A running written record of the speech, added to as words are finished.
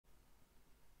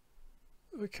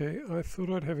Okay, I thought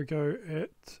I'd have a go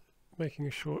at making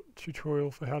a short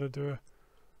tutorial for how to do a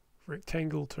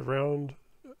rectangle to round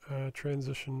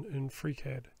transition in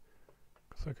FreeCAD,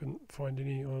 because I couldn't find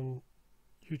any on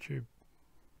YouTube.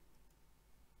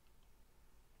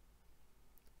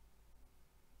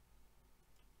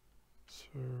 So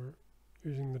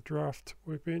using the draft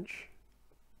workbench,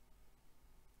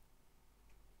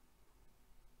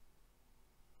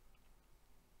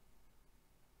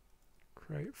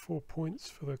 create 4 points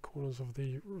for the corners of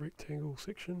the rectangle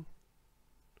section.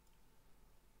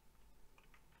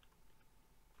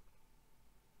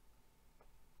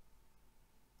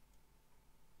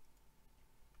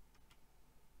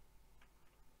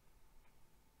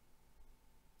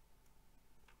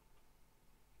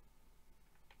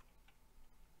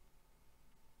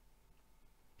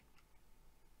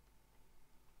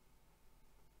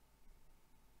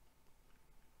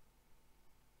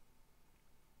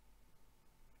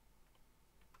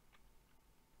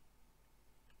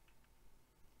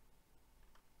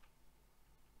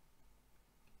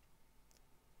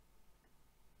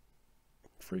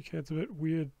 FreeCAD's a bit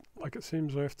weird, like it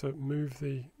seems I have to move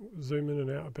the zoom in and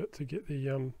out a bit to get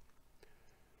the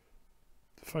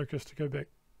focus to go back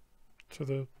to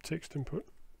the text input.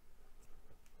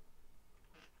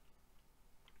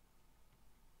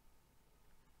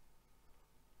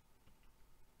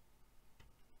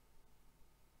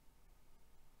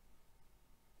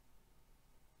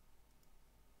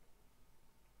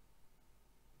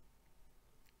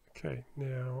 Okay,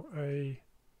 now a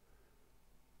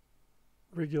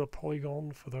regular polygon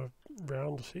for the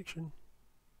round section.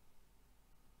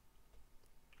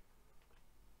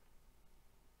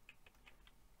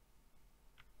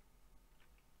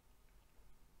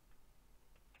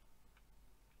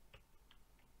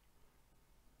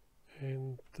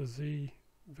 And the Z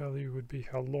value would be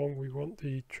how long we want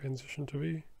the transition to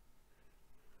be.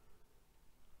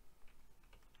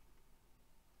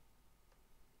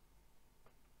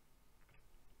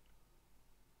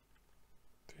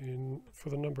 Then for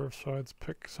the number of sides,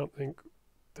 pick something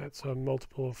that's a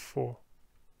multiple of 4.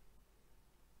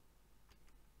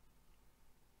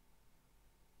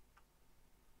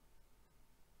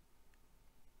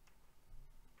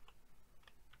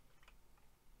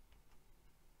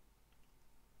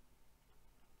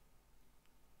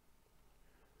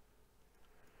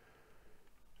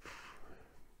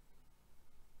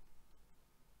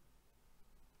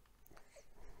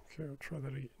 Okay, I'll try that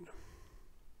again.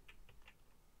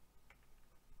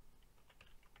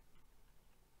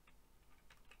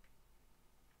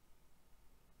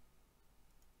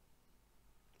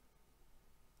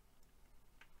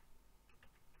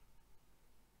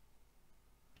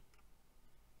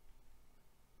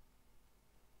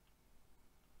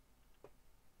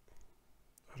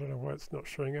 I don't know why it's not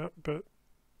showing up, but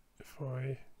if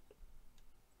I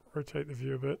rotate the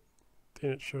view a bit,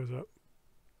 then it shows up.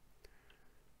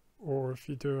 Or if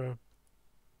you do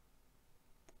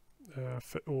a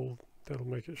fit all, that'll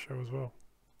make it show as well.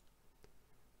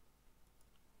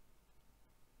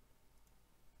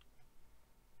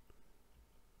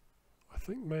 I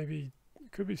think maybe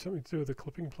it could be something to do with the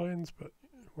clipping planes, but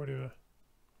whatever.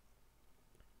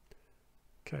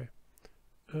 Okay,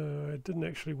 I didn't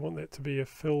actually want that to be a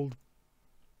filled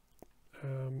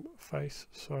face,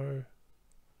 so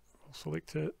I'll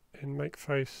select it and make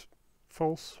face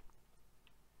false.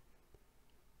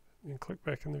 And click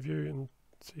back in the view and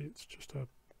see it's just a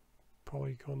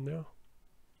polygon now.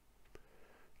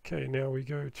 Okay, now we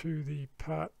go to the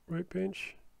part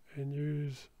workbench and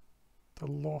use the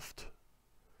loft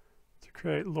to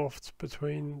create lofts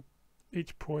between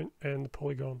each point and the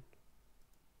polygon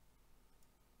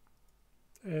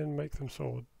and make them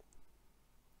solid.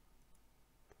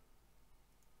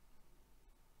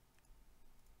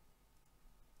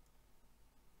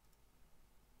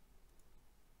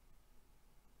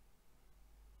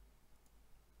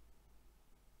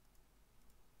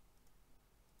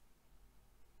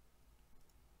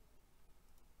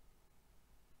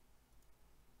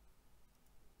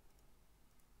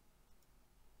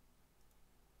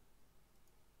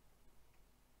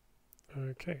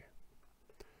 Okay,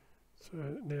 so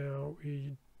now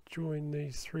we join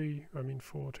these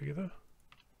 4 together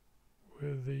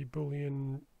with the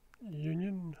Boolean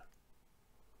union.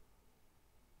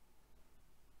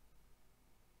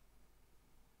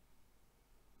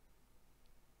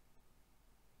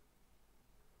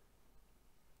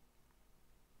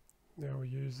 Now we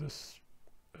use this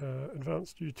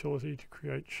advanced utility to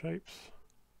create shapes,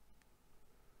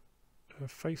 a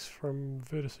face from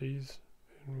vertices,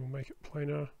 and we'll make it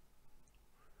planar.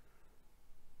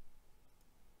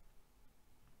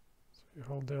 So you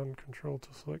hold down Control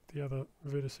to select the other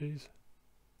vertices.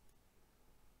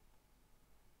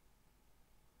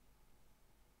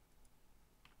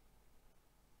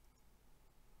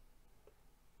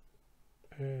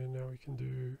 And now we can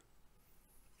do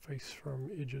face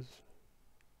from edges.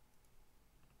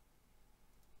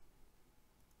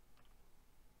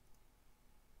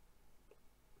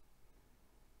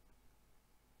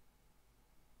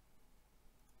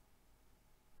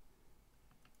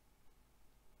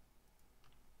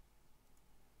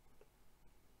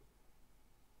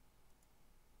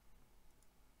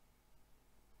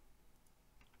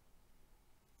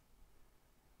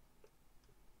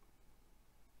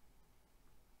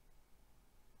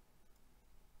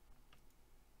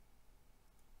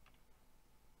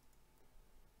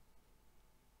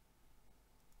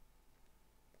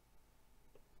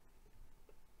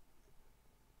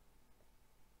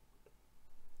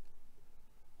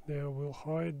 Now we'll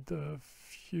hide the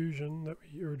fusion that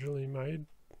we originally made.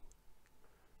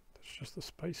 That's just the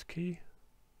space key.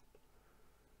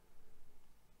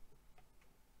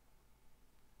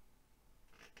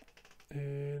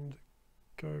 And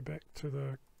go back to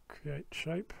the create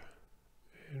shape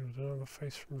and with another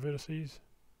face from vertices.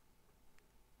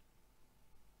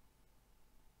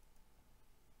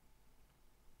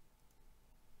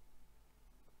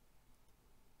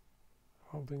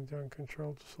 Holding down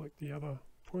Control to select the other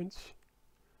points,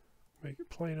 make it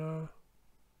planar.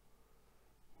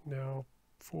 Now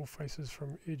 4 faces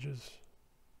from edges.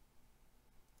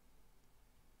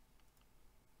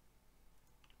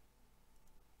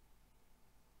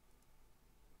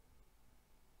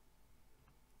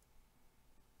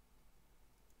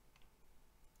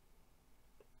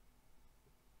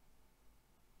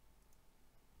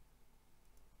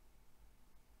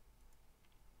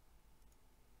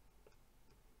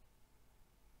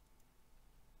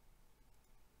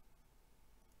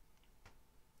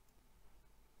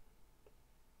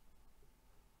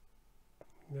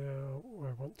 Now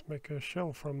I want to make a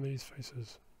shell from these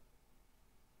faces.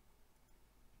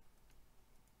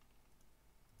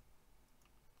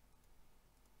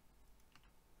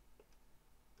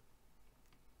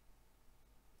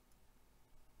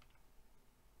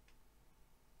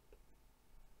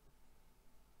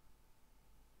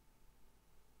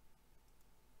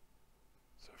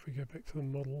 So if we go back to the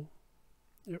model,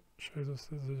 yep, shows us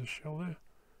that there's a shell there.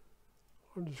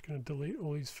 I'm just going to delete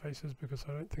all these faces because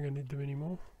I don't think I need them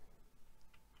anymore.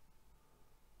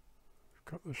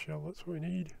 We've got the shell, that's what we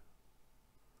need.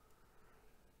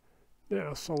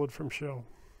 Now solid from shell.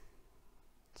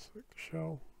 Select the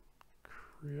shell,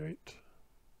 create.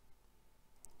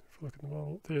 If we look at the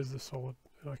model, there's the solid,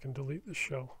 and I can delete the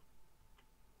shell.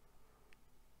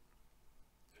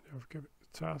 And now if we go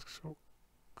back to tasks, I'll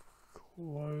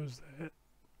close that.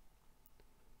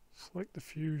 Select the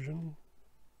fusion.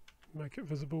 Make it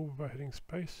visible by hitting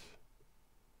space.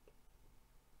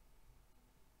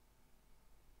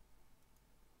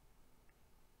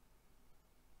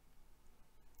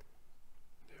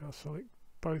 Now select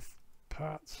both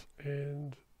parts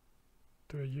and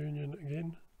do a union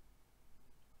again.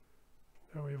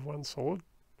 Now we have one solid.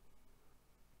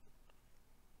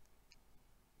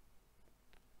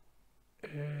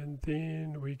 And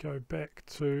then we go back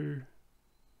to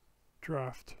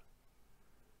draft.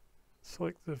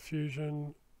 Select the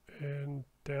fusion and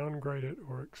downgrade it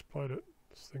or explode it.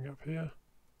 This thing up here.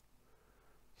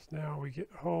 So now we get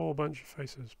a whole bunch of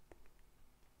faces.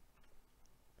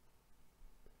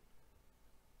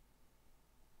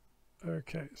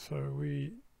 Okay, so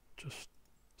we just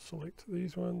select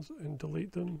these ones and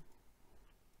delete them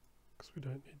because we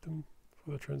don't need them for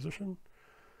the transition.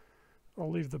 I'll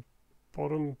leave the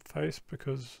bottom face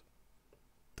because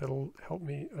that'll help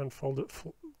me unfold it,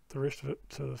 the rest of it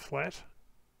to the flat.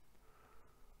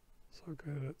 So I'll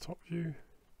go to that top view.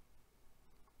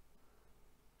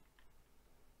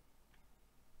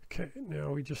 Okay,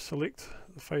 now we just select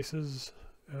the faces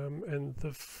and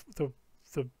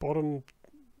the bottom,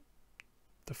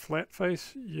 the flat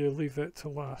face, you leave that to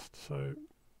last. So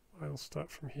I'll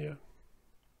start from here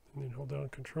and then hold down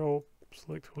Control,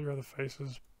 select all your other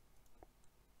faces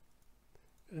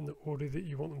in the order that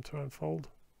you want them to unfold.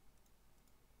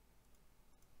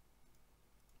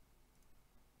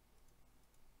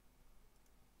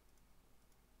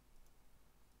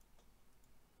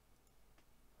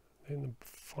 And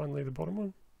finally the bottom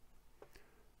one.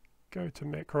 Go to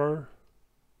macro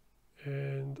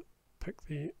and pick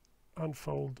the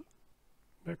unfold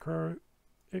macro,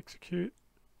 execute,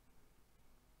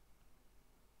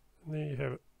 and there you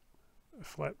have it, a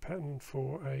flat pattern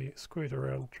for a squared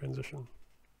around transition.